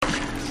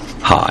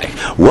Hi,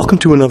 welcome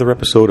to another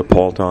episode of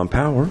Paul Don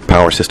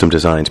Power System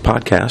Design's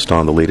podcast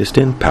on the latest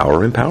in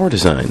power and power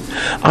design.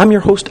 I'm your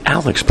host,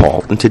 Alex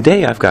Paul, and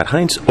today I've got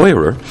Heinz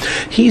Eurer.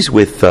 He's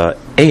with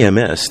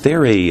AMS.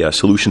 They're a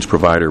solutions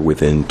provider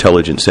with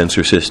intelligent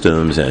sensor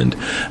systems and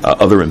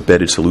other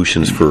embedded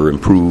solutions for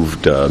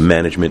improved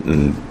management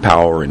and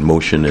power and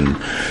motion. And,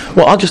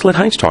 well, I'll just let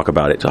Heinz talk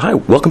about it. So, hi,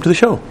 welcome to the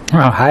show.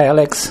 Hi,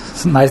 Alex.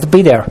 It's nice to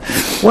be there.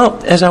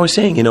 Well, as I was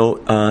saying,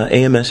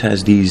 AMS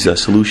has these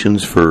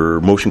solutions for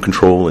motion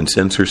control and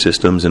sensor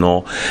systems and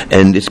all,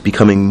 and it's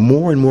becoming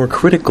more and more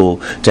critical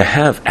to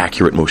have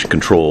accurate motion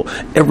control.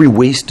 Every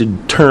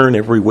wasted turn,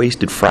 every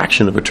wasted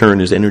fraction of a turn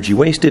is energy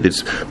wasted.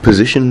 It's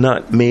position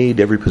not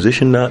made. Every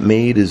position not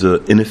made is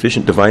an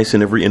inefficient device,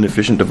 and every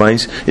inefficient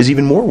device is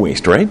even more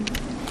waste, right?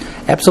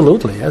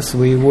 Absolutely, yes.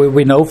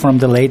 We know from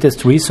the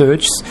latest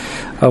research,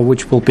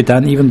 which will be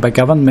done even by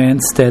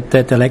governments,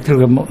 that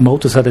electrical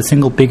motors are the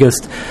single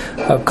biggest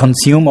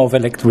consumer of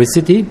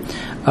electricity.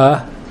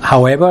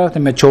 However,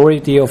 the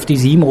majority of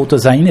these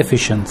e-motors are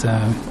inefficient,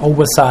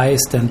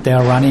 oversized, and they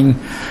are running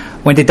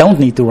when they don't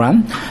need to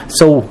run.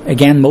 So,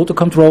 again, motor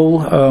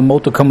control,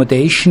 motor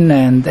accommodation,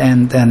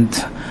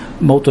 and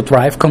motor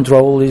drive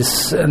control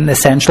is an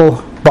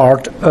essential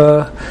part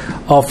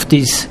of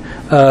these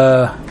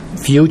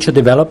future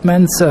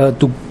developments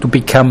to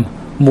become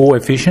more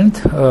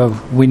efficient.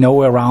 We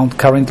know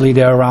currently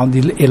there are around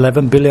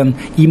 11 billion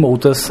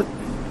e-motors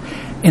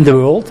in the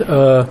world.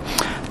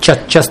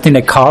 Just in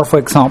a car, for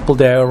example,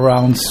 there are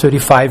around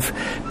 35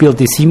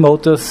 BLDC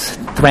motors,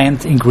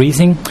 trend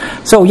increasing.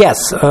 So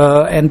yes,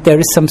 and there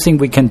is something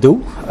we can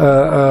do.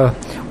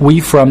 We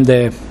from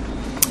the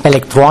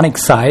electronic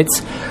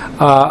sides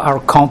are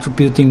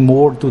contributing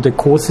more to the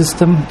core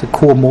system, the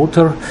core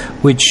motor,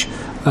 which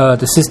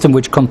the system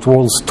which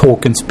controls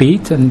torque and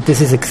speed, and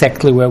this is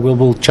exactly where we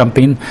will jump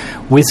in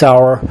with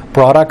our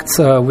products,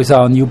 with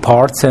our new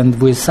parts,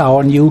 and with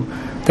our new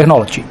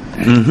technology.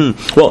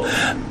 Mm-hmm.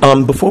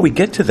 Well, before we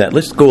get to that,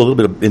 let's go a little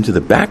bit into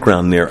the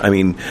background there. I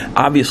mean,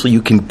 obviously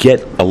you can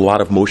get a lot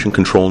of motion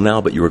control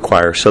now, but you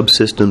require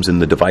subsystems, and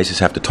the devices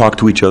have to talk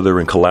to each other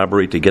and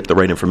collaborate to get the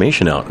right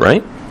information out,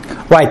 right?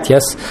 Right,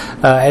 yes.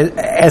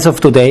 As of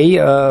today,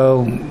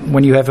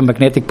 when you have a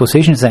magnetic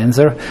position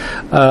sensor,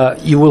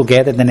 you will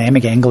get a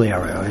dynamic angle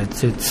error.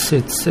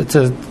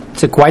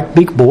 It's a quite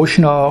big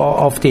portion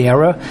of the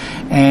error,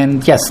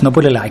 and yes,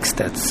 nobody likes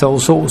that. So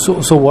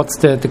what's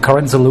the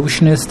current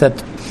solution is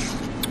that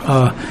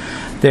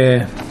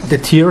the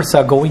tiers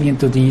are going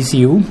into the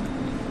ECU,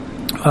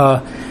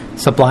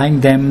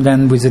 supplying them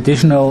then with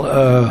additional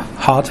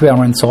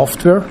hardware and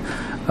software,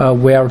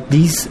 where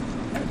these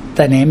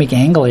dynamic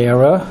angle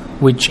error,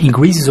 which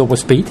increases over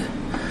speed,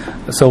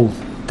 so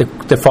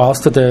the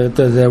faster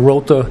the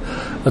rotor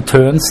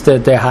turns,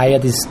 the higher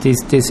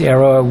this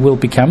error will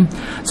become.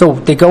 So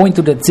they go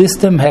into that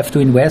system, have to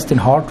invest in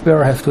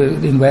hardware, have to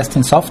invest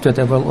in software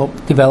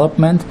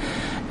development,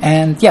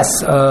 and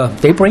yes,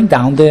 they bring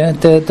down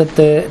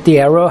the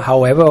error.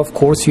 However, of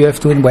course, you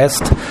have to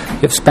invest. You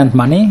have to spend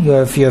money. You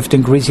have to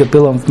increase your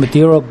bill of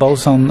material,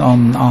 both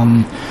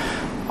on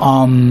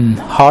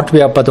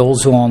hardware, but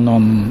also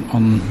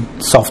on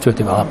software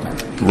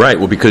development. Right.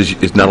 Well, because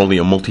it's not only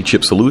a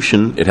multi-chip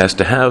solution, it has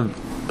to have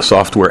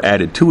software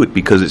added to it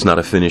because it's not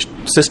a finished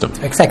system.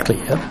 Exactly.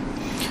 Yeah.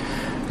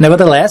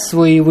 Nevertheless,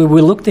 we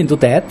looked into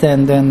that,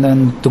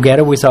 and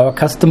together with our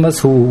customers,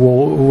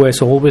 who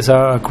as always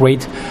are a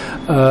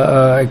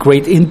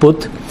great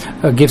input,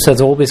 gives us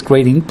always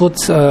great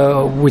inputs.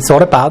 We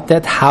thought about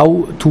that,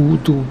 how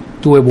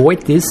to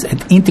avoid this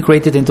and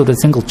integrate it into the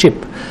single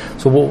chip.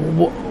 So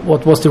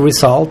what was the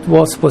result?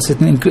 Was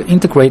it an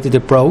integrated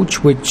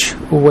approach,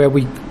 where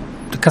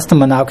the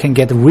customer now can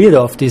get rid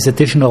of this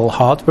additional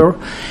hardware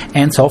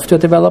and software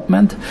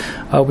development.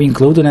 We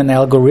included an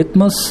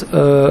algorithmus,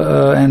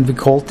 and we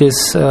called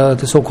this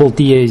the so-called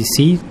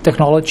DAC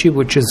technology,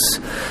 which is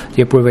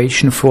the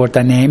abbreviation for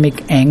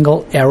dynamic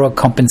angle error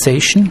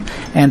compensation.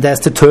 And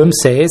as the term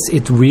says,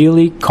 it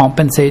really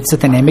compensates the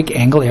dynamic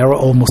angle error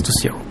almost to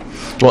zero.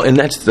 Well, and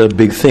that's the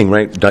big thing,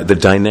 right? The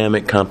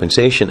dynamic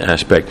compensation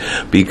aspect,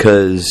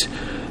 because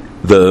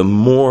the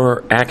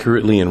more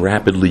accurately and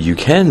rapidly you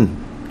can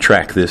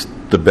track this,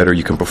 the better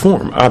you can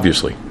perform,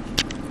 obviously.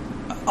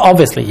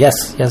 Obviously,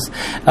 yes.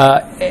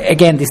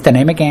 Again, this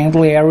dynamic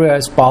angle error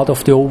is part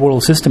of the overall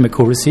system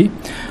accuracy.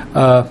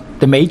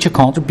 The major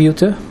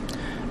contributor,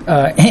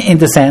 in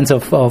the sense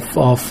of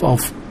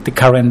the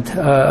current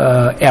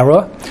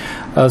error.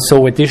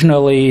 So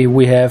additionally,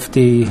 we have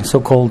the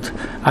so-called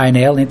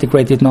INL,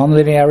 integrated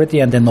nonlinearity,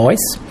 and the noise.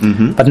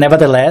 Mm-hmm. But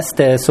nevertheless,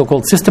 the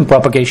so-called system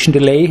propagation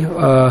delay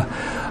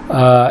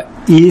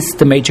is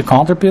the major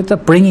contributor.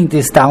 Bringing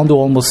this down to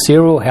almost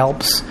zero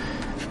helps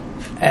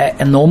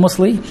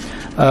enormously.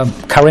 The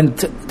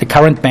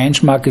current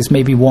benchmark is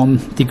maybe 1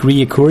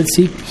 degree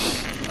accuracy,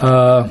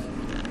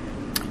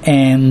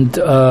 and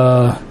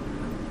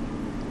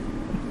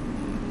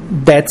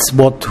that's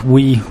what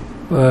we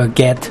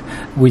get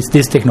with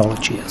this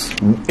technology. Yes.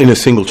 In a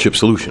single chip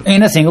solution.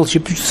 In a single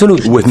chip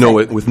solution. With no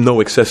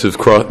excessive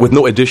with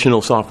no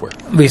additional software.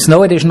 With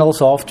no additional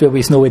software,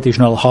 with no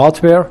additional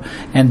hardware,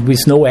 and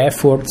with no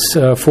efforts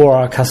for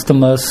our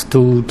customers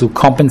to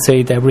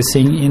compensate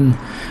everything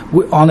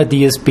on a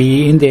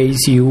DSP, in the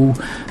ECU.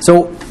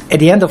 So at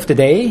the end of the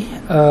day,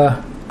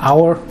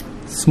 our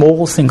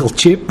small single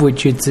chip,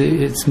 which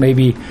it's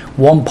maybe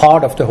one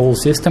part of the whole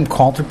system,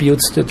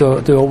 contributes to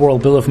the overall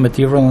bill of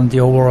material and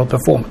the overall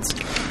performance.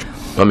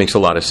 That makes a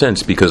lot of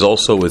sense, because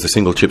also as a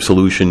single chip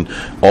solution,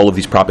 all of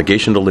these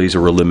propagation delays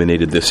are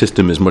eliminated. The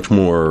system is much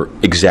more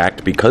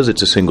exact because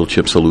it's a single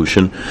chip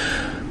solution.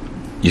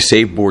 You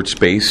save board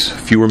space,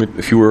 fewer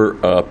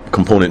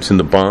components in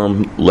the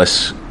BOM,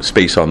 less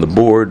space on the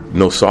board,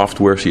 no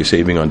software, so you're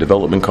saving on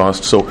development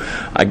costs. So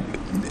it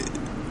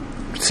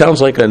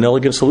sounds like an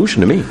elegant solution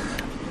to me.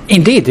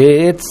 Indeed,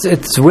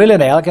 it's really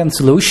an elegant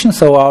solution.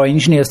 So our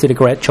engineers did a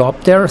great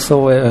job there.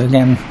 So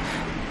again,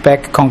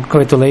 back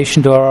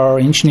congratulations to our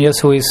engineers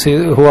who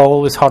are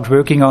always hard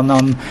working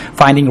on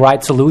finding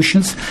right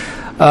solutions.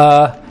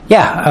 But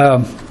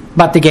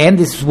again,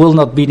 this will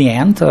not be the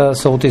end.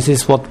 So this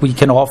is what we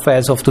can offer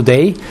as of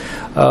today.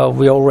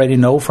 We already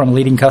know from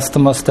leading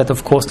customers that,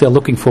 of course, they are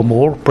looking for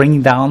more,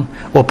 bringing down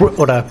or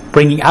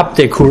bringing up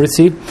the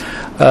accuracy.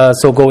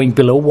 So going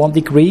below 1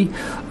 degree.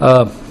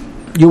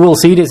 You will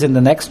see this in the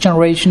next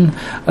generation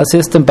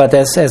system, but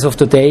as of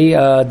today,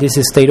 this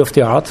is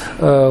state-of-the-art.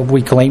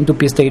 We claim to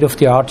be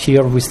state-of-the-art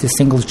here with this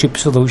single-chip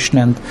solution,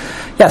 and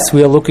yes,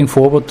 we are looking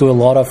forward to a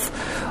lot of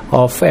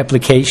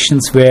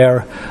applications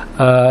where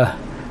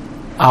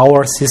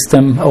our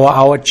system or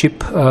our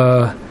chip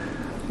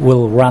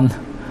will run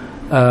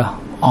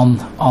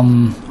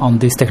on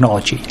this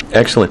technology.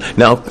 Excellent.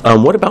 Now,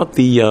 what about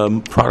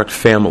the product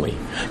family?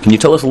 Can you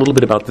tell us a little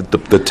bit about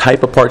the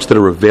type of parts that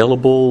are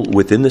available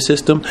within the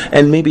system,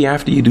 and maybe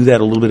after you do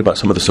that, a little bit about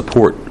some of the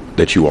support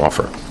that you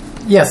offer?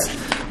 Yes.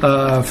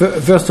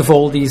 First of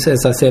all, these,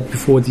 as I said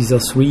before, these are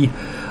three,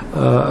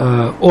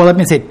 or let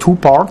me say 2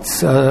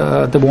 parts.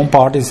 The one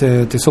part is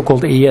the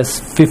so-called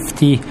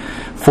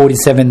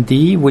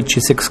AS5047D, which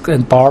is a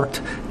part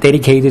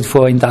dedicated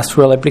for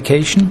industrial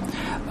application.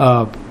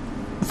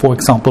 For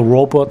example,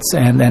 robots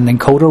and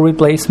encoder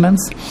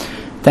replacements.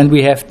 Then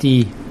we have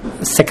the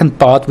second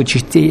part, which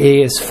is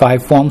the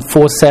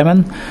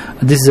AS5147.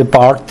 This is a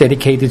part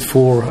dedicated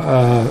for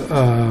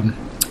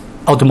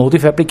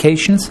automotive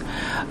applications.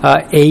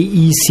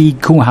 AEC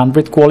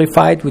Q100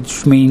 qualified,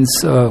 which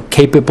means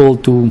capable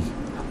to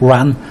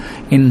run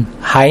in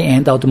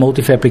high-end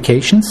automotive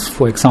applications,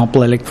 for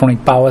example,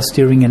 electronic power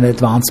steering and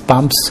advanced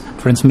pumps,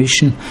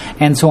 transmission,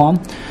 and so on.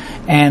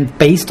 And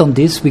based on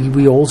this,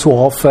 we also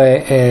offer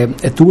a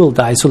dual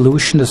die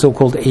solution, the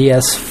so-called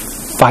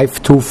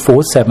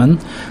AS5247.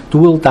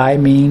 Dual die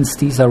means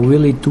these are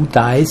really 2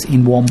 dies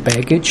in one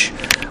package.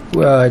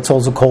 It's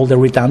also called a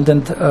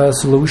redundant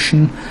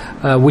solution,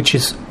 which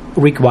is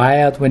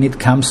required when it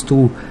comes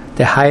to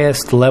the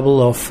highest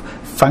level of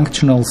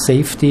functional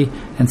safety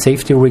and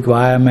safety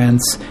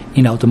requirements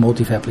in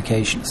automotive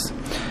applications.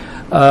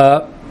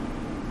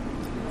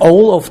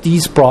 All of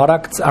these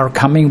products are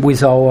coming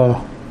with our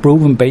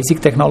proven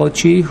basic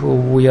technology.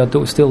 We are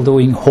still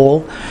doing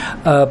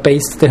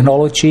Hall-based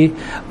technology,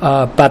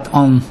 but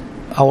on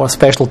our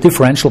special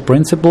differential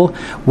principle,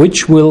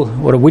 which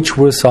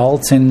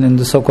results in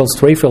the so-called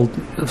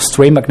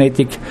stray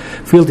magnetic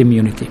field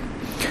immunity.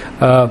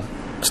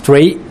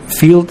 Stray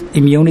field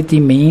immunity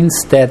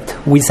means that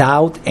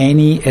without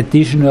any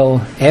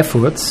additional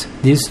efforts,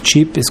 this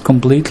chip is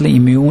completely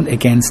immune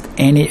against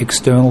any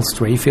external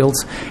stray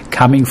fields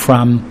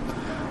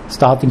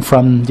starting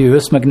from the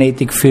Earth's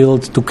magnetic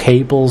field to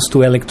cables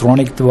to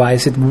electronic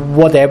devices,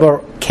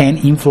 whatever can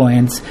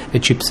influence a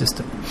chip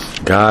system.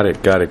 Got it,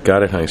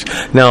 Heinz.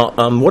 Now,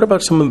 what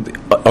about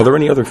are there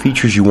any other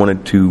features you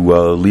wanted to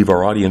leave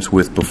our audience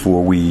with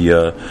before we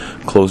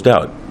closed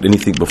out?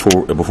 Anything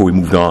before we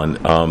moved on?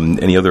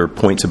 Any other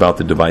points about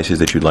the devices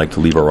that you'd like to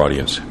leave our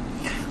audience?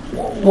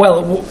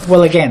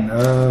 Well, again,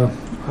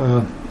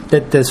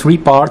 that the 3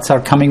 parts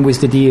are coming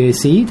with the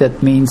DAC.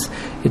 That means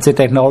it's a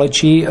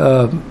technology,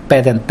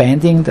 patent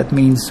pending. That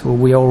means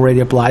we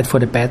already applied for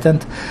the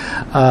patent.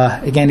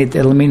 Again, it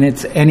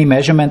eliminates any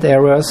measurement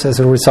errors as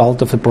a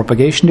result of the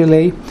propagation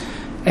delay.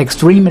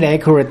 Extremely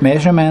accurate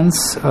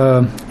measurements,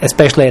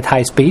 especially at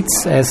high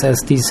speeds, as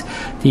these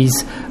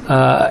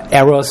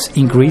errors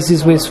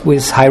increases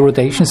with high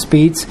rotation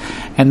speeds.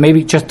 And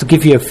maybe just to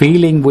give you a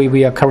feeling,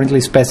 we are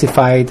currently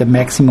specified a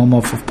maximum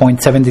of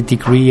 0.70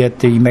 degree at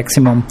the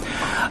maximum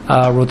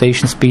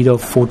rotation speed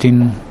of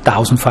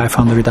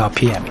 14,500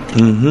 RPM.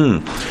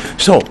 Mm-hmm.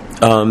 So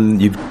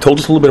you've told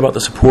us a little bit about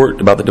the support,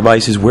 about the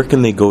devices. Where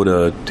can they go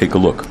to take a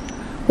look?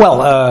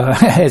 Well,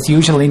 as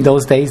usual in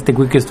those days, the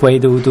quickest way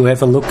to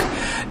have a look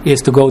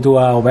is to go to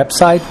our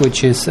website,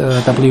 which is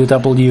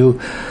www.ams.com,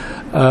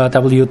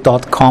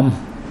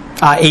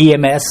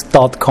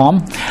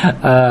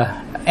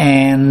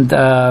 and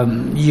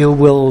you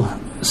will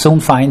soon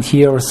find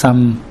here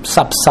some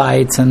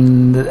sub-sites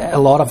and a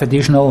lot of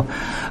additional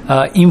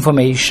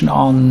information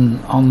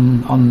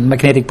on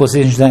magnetic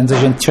position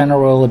sensors in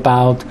general,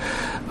 about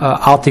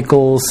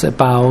articles,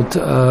 about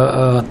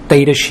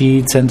data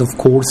sheets, and of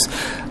course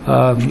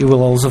you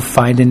will also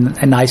find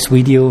a nice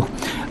video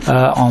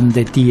on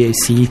the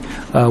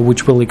DAC,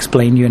 which will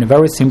explain you in a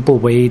very simple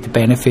way the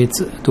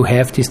benefits to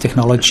have this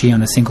technology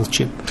on a single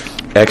chip.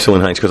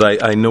 Excellent, Heinz, because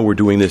I know we're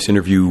doing this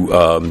interview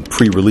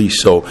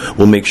pre-release, so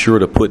we'll make sure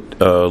to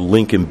put a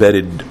link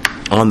embedded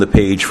on the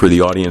page for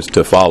the audience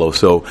to follow.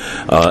 So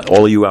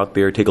all of you out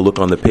there, take a look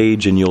on the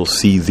page and you'll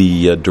see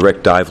the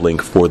direct dive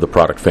link for the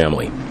product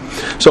family.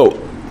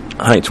 So,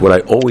 Heinz, what I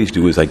always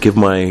do is I give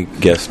my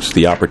guests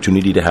the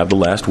opportunity to have the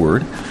last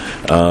word.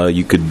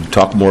 You could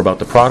talk more about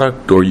the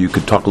product, or you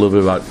could talk a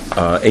little bit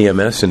about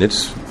AMS and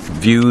its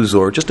views,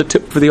 or just a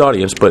tip for the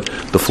audience, but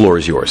the floor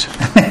is yours.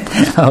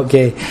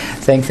 Okay,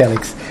 thanks,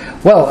 Alex.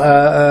 Well,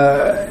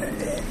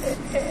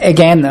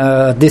 again,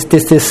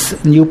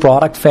 this new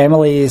product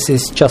family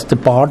is just a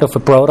part of a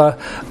broader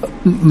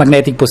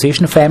magnetic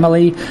position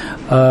family.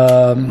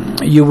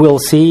 You will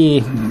see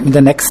in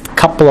the next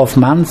couple of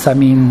months,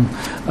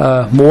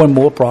 more and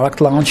more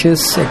product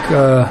launches,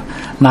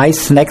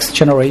 nice next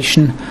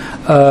generation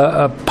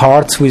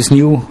parts with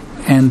new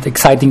and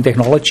exciting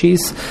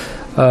technologies,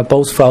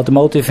 both for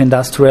automotive,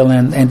 industrial,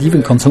 and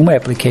even consumer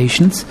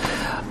applications.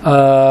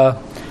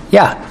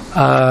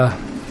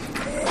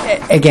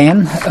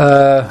 Again,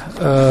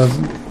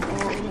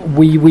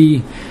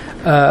 we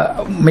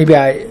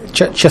maybe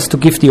just to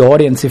give the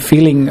audience a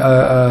feeling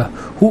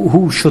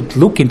who should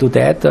look into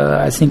that.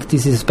 I think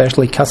this is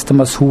especially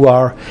customers who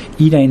are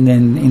either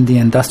in the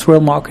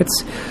industrial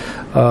markets,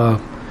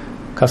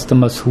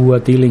 customers who are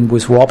dealing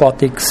with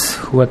robotics,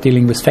 who are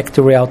dealing with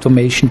factory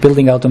automation,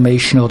 building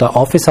automation, or the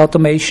office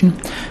automation,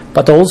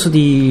 but also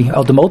the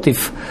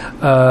automotive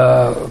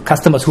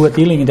customers who are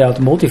dealing in the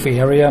automotive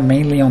area,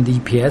 mainly on the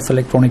EPS,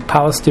 electronic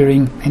power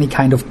steering, any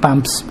kind of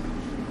pumps,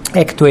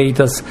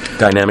 actuators,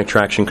 dynamic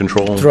traction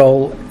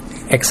control.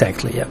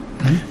 Exactly, yeah.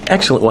 Mm-hmm.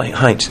 Excellent. Well,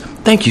 Heinz,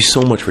 thank you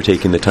so much for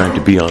taking the time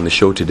to be on the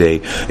show today.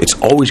 It's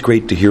always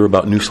great to hear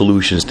about new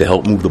solutions to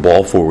help move the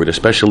ball forward,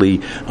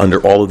 especially under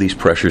all of these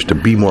pressures, to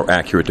be more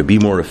accurate, to be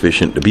more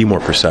efficient, to be more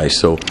precise.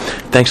 So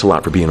thanks a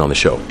lot for being on the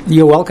show.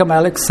 You're welcome,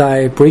 Alex. I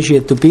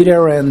appreciate to be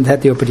there and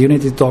had the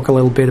opportunity to talk a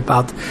little bit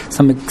about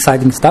some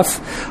exciting stuff.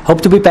 Hope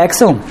to be back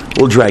soon.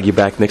 We'll drag you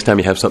back next time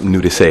you have something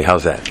new to say.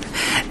 How's that?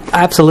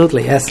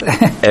 Absolutely, yes.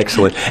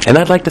 Excellent. And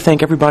I'd like to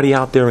thank everybody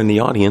out there in the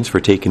audience for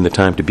taking the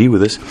time to be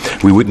with us.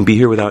 We wouldn't be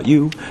here without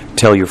you.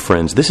 Tell your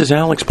friends. This is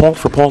Alex Pault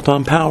for Pault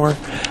on Power.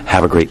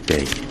 Have a great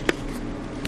day.